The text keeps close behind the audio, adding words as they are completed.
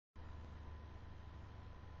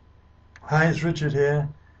Hi, it's Richard here.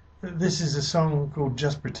 This is a song called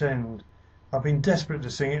Just Pretend. I've been desperate to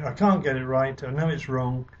sing it. I can't get it right. I know it's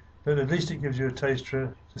wrong, but at least it gives you a taste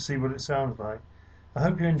to see what it sounds like. I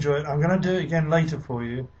hope you enjoy it. I'm going to do it again later for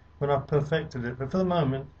you when I've perfected it. But for the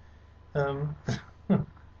moment, I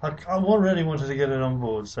really wanted to get it on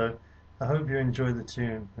board. So I hope you enjoy the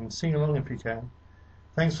tune and sing along if you can.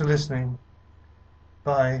 Thanks for listening.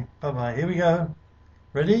 Bye. Bye-bye. Here we go.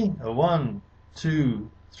 Ready? 1, 2,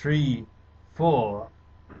 3, 4.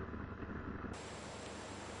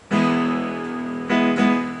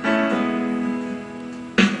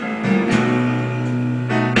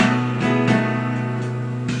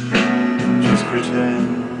 Just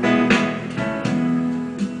pretend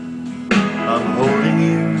I'm holding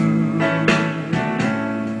you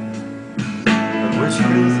and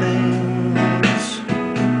whispering things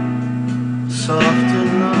soft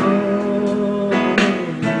and low,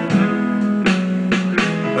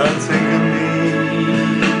 and think of me,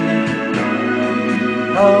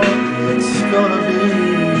 how it's gonna be.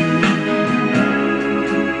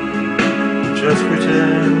 Just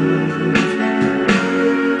pretend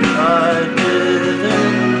I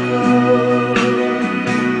didn't go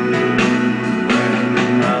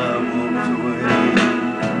when I walked away.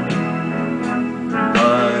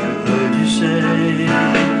 I heard you say,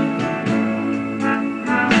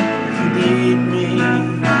 if you need me,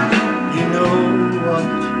 you know what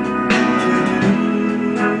to do.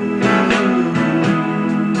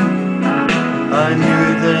 I knew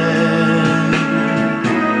then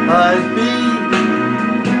I'd be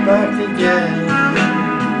back again.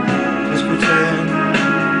 Just pretend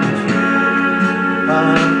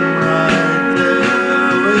I'm right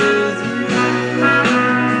there with you,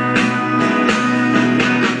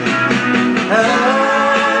 and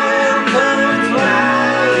I'll come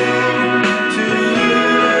flying to you.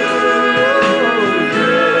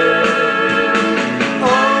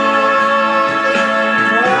 All the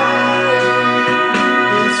crying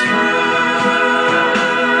is through,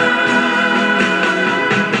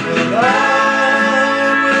 and I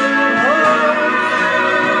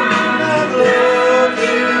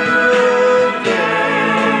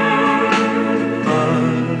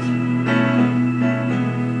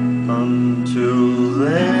until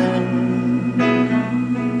then,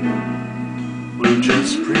 we'll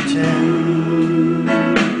just pretend.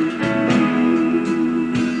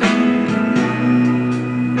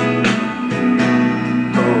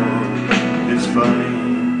 Oh, it's funny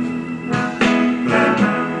that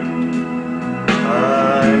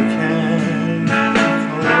I can't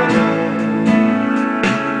recall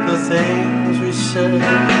the things we said,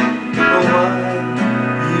 or why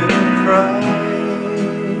you cried.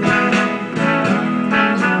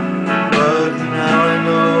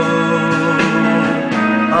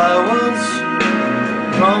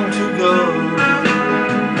 Long to go,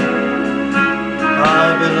 I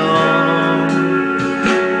belong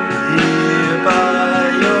here by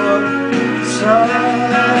your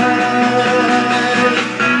side,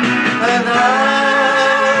 and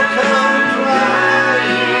I'll come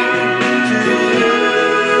flying to you.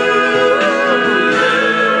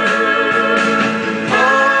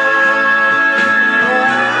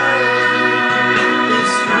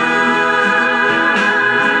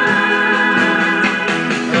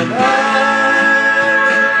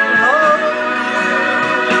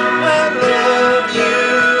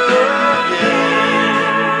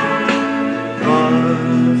 All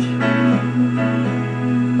is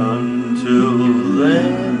until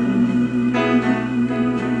then,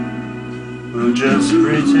 we'll just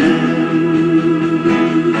pretend.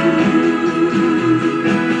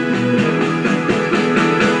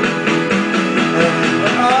 And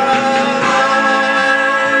I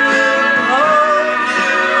will hold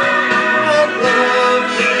you and love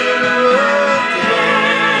you again.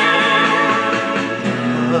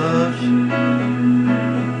 Love you.